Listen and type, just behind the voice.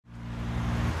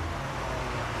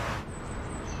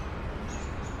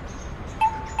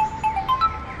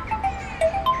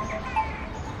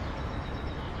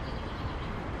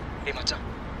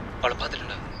அவளை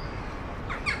பார்த்துட்டா.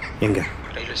 எங்க?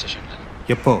 ரயில்வே ஸ்டேஷனில்.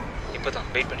 எப்போ? இப்போ தான்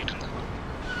வெயிட் பண்ணிட்டு இருந்தான்.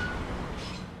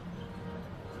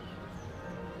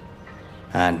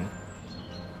 ஆன்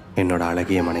என்னோட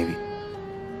அழகிய மனைவி,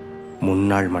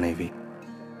 முன்னாள் மனைவி.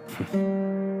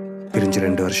 பிரிஞ்சு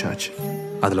 2 வருஷம் ஆச்சு.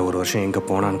 அதில் 1 வருஷம் எங்கே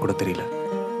போனான்னு கூட தெரியல.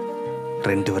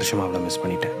 2 வருஷமாக அவளை மிஸ்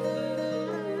பண்ணிட்டேன்.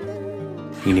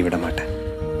 இனி விட மாட்டேன்.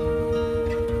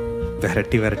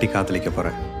 விரட்டி விரட்டி காதலிக்க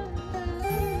போகிறேன்.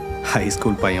 ஹை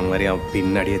ஸ்கூல் பையன் மாதிரி அவன்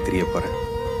பின்னாடியே தெரிய போகிறேன்.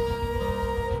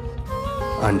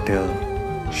 Until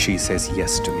she says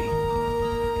yes to me.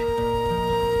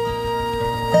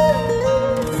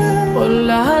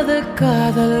 பொல்லாத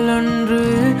காதல் ஒன்று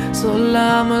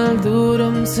சொல்லாமல்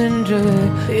தூரம் சென்று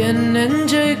என்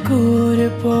நெஞ்சை கூறி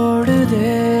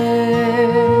போடுதே.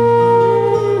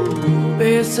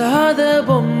 பேசாத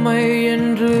பொம்மை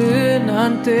என்று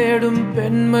நான் தேடும்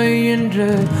பெண்மை என்று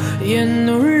என்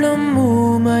உள்ளம்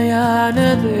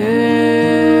ஊமையானதே.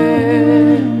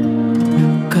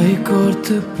 கை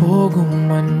கோர்த்து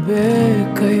போகும் அன்பே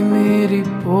கை மீறி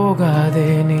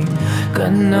போகாதே நீ.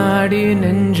 கண்ணாடி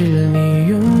நெஞ்சில்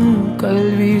நீயும்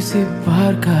கல்வீசி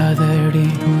பார்க்காதடி.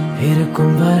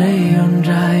 இருக்கும் வரை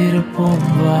ஒன்றாயிருப்போம்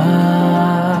வா.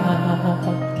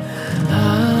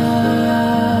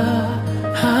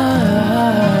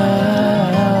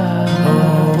 ஓ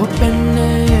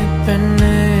பெண்ணே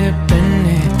பெண்ணே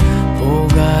பெண்ணே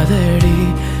போகாதடி.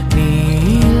 நீ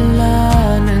இல்லா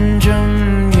நெஞ்சம்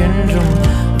என்றும்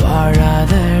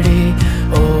வாழாதடி.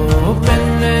 ஓ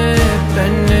பெண்ணே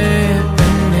பெண்ணே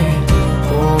பெண்ணே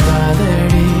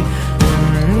போகாதடி.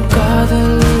 உன்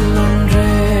காதல் ஒன்றே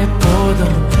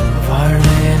போதும்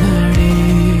வாழ்வேனடி.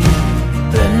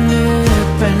 பெண்ணே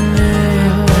பெண்ணே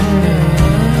பெண்ணே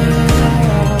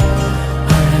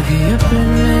அழகிய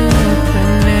பெண்ணே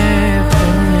பெண்ணே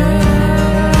பெண்ணே.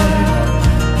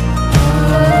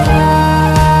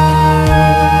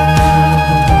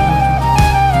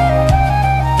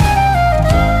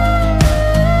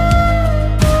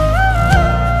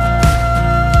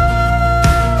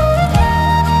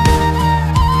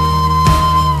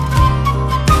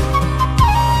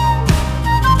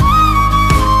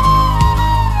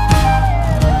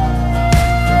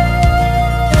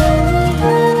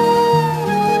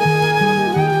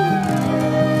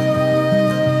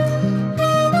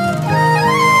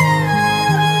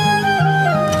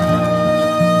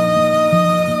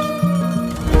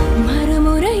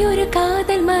 மறுமுறை ஒரு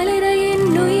காதல் மலர என்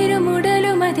உயிரும்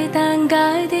உடலும் அது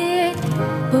தாங்காதே.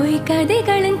 பொய்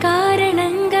கதைகளின்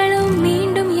காரணங்களும்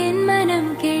மீண்டும் என்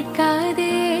மனம்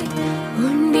கேட்காதே.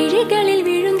 உன் விழிகளில்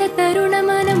விழுந்த தருணம்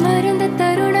மனம் மறந்த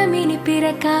தருணம் இனி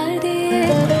பிறக்காதே.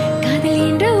 காதல்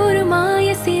என்ற ஒரு மாய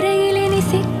சிறையில் இனி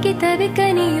சிக்கி தவிக்க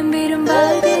நீயும்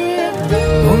விரும்பாதே.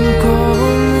 உன்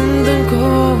கோபம் உந்தன்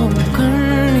கோபம்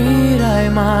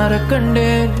கண்ணீராய் மாற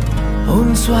கண்டேன்.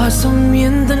 உன் சுவாசம்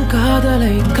எந்தன்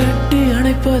காதலை கட்டி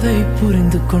அணைப்பதை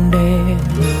புரிந்து கொண்டேன்.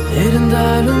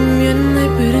 இருந்தாலும் என்னை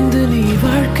பிரிந்து நீ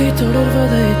வாழ்க்கை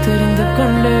தொடர்வதை தெரிந்து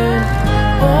கொண்டேன்.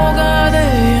 போகாதே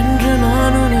என்று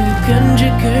நான் உன்னை கெஞ்சி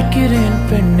கேட்கிறேன்.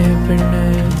 பெண்ணே பெண்ணே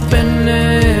பெண்ணே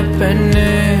பெண்ணே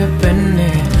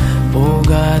பெண்ணே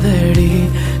போகாதடி.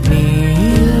 நீ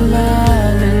இல்லா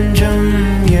நெஞ்சம்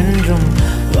என்றும்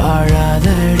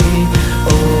வாழாதடி.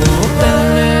 ஓ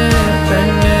பெண்ணே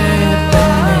பெண்ணே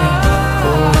பெண்ணே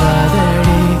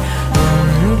போகாதடி.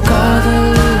 உன்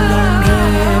காதல் ஒன்றே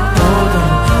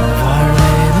போதும்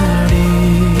வாழ்வேனடி.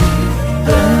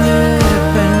 பெண்ணே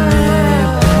பெண்ணே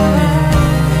பெண்ணே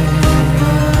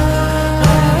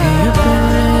அழகிய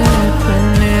பெண்ணே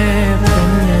பெண்ணே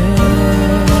பெண்ணே.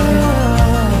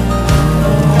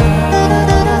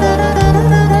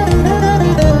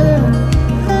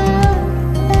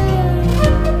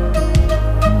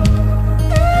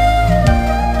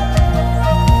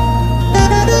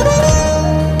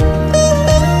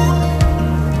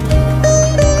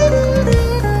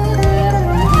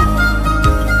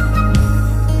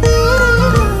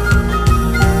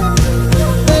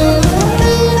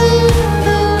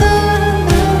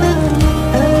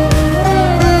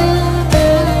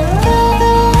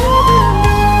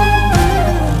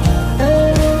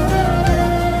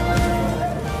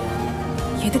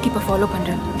 எதுக்கு இப்போ ஃபாலோ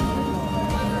பண்றேன்?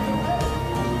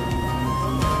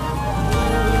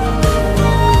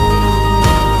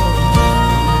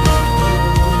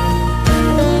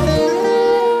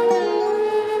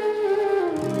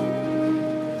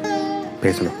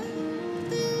 பேசணும்.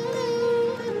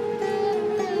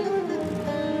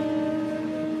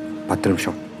 பத்து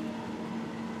நிமிஷம்.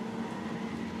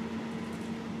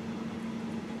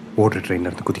 ஓடுற ட்ரெயின்ல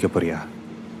இருந்து குதிக்க போறியா?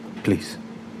 ப்ளீஸ்.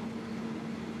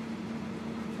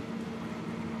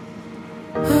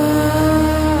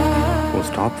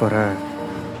 ஸ்டாப் வர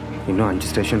இன்னும்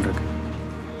 5 ஸ்டேஷன் இருக்கு.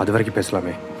 அது வரைக்கும்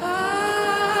பேசலாமே.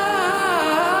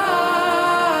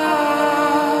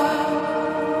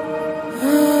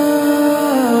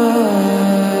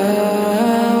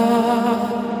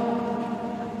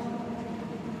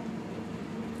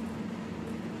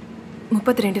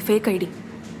 ரெண்டு ஃபேக் ஐடி,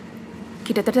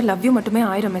 கிட்டத்தட்ட லவ் யூ மட்டுமே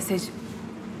 1000 மெசேஜ்.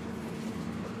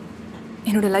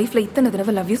 என்னோட லைஃப்ல இத்தனை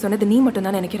தடவை லவ் யூ சொன்னது நீ மட்டும்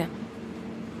தான் நினைக்கிறேன்.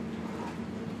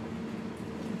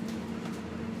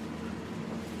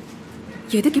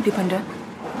 எதுக்கு இப்படி பண்ற?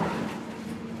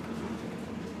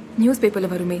 நியூஸ் பேப்பர்ல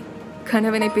வருமே,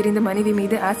 கணவனை பிரிந்த மனைவி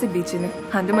மீது ஆசிட் பீச்சுன்னு,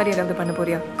 அந்த மாதிரி ஏதாவது பண்ண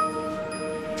போறியா?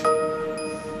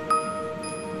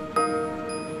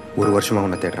 ஒரு வருஷமா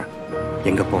உன்னை தேடுறேன்.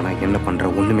 எங்க போன, என்ன பண்ற,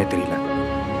 ஒண்ணுமே தெரியல.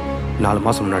 4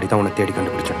 மாசம் முன்னாடி தான் உன்னை தேடி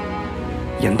கண்டுபிடிச்சேன்.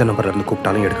 எந்த நம்பர்ல இருந்து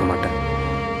கூப்பிட்டாலும் எடுக்க மாட்டேன்.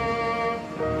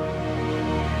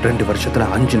 2 வருஷத்துல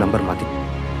 5 நம்பர் மாத்தி.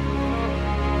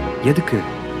 எதுக்கு?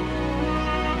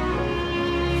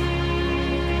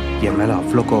 என் மேல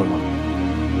அவ்வளோ கோவமா?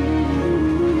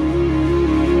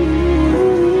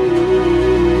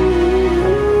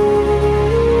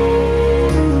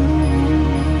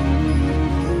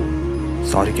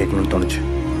 சாரி கேட்கணும்னு தோணுச்சு.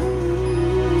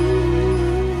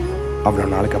 அவ்வளோ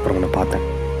நாளுக்கு அப்புறம் உன்னை பார்த்தேன்.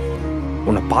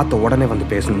 உன்னை பார்த்த உடனே வந்து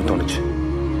பேசணும்னு தோணுச்சு.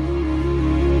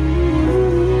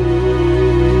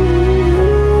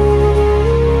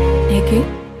 ஏகே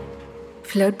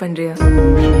ஃப்ளர்ட் பண்றியா?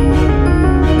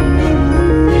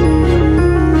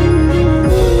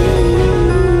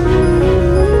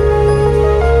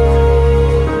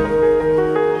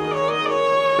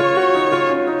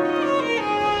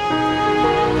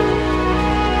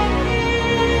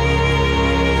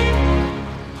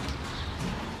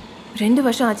 ரெண்டு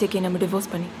வருஷம் ஆச்சேக்கே நம்ம டிவோர்ஸ்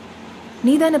பண்ணி.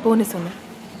 நீ தானே போன்னு சொன்ன.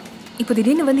 இப்போ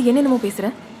திடீர்னு வந்து என்னென்னமோ பேசுற.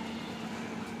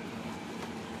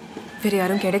 வேற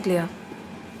யாரும் கிடைக்கலையா?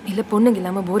 இல்லை பொண்ணுங்க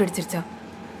இல்லாமல் போர் அடிச்சிருச்சா?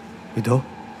 இதோ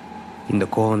இந்த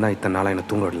கோவம் தான் இத்தனை நாளாக என்னை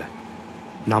தூங்க விடல.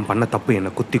 நான் பண்ண தப்பு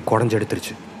என்னை குத்தி குடஞ்சு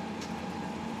எடுத்துருச்சு.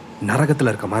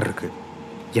 நரகத்தில் இருக்க மாதிரி இருக்கு.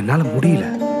 என்னால் முடியல.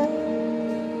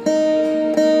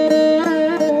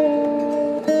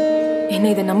 என்ன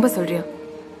இதை நம்ப சொல்றியா?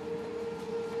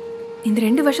 இந்த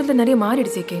 2 வருஷத்துல நிறைய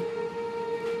மாறிடுச்சேக்கே.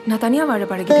 நான் தனியா வாழ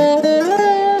பழகிட்டேன்.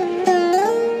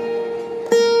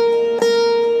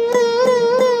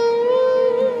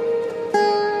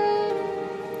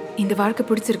 இந்த வாழ்க்கை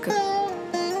பிடிச்சிருக்கு.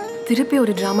 திருப்பி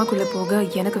ஒரு டிராமாக்குள்ள போக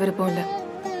எனக்கு விருப்பம் இல்லை.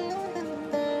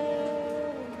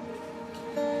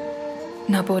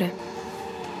 நான் போறேன்.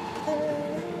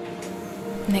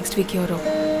 நெக்ஸ்ட் வீக் யோரோ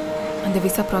அந்த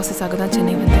விசா ப்ராசஸ் ஆக தான்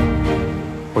சென்னை வந்தேன்.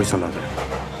 போய் சொல்லாத.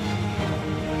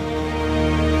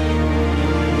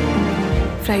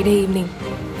 Friday evening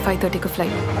 5:30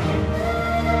 flight.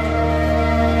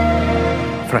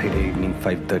 Friday evening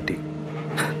 5:30.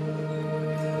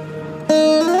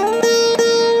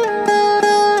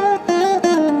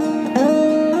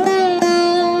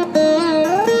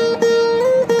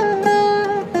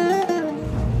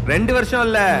 ரெண்டு வருஷம்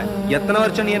இல்ல, எத்தனை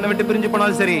வருஷம் நீ என்னை விட்டு பிரிஞ்சு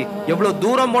போனாலும் சரி, எவ்வளவு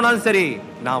தூரம் போனாலும் சரி,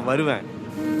 நான் வருவேன்.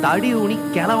 தடி ஊனி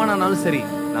கிளவானாலும் சரி,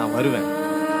 நான் வருவேன்.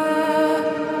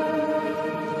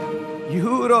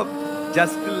 யூரோப்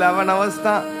ஜஸ்ட் 11 hours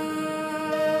தான்.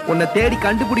 உன்னை தேடி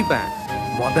கண்டுபிடிப்பேன்.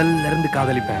 முதல்ல இருந்து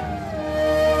காதலிப்பேன்.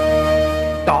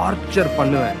 டார்ச்சர்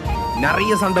பண்ணுவேன்.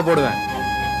 நிறைய சண்டை போடுவேன்.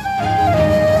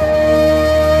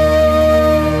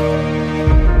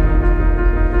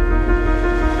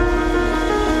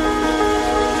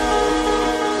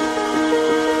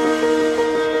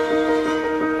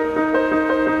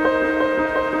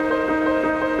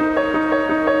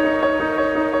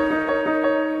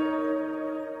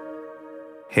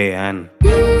 ஹே ஆன்,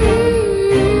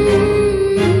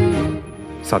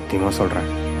 சத்தியமா சொல்றேன்,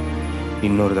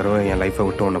 இன்னொரு தடவை என் லைஃப்பை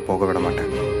விட்டு உன்னை போக விட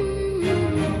மாட்டேன்.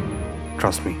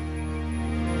 Trust me.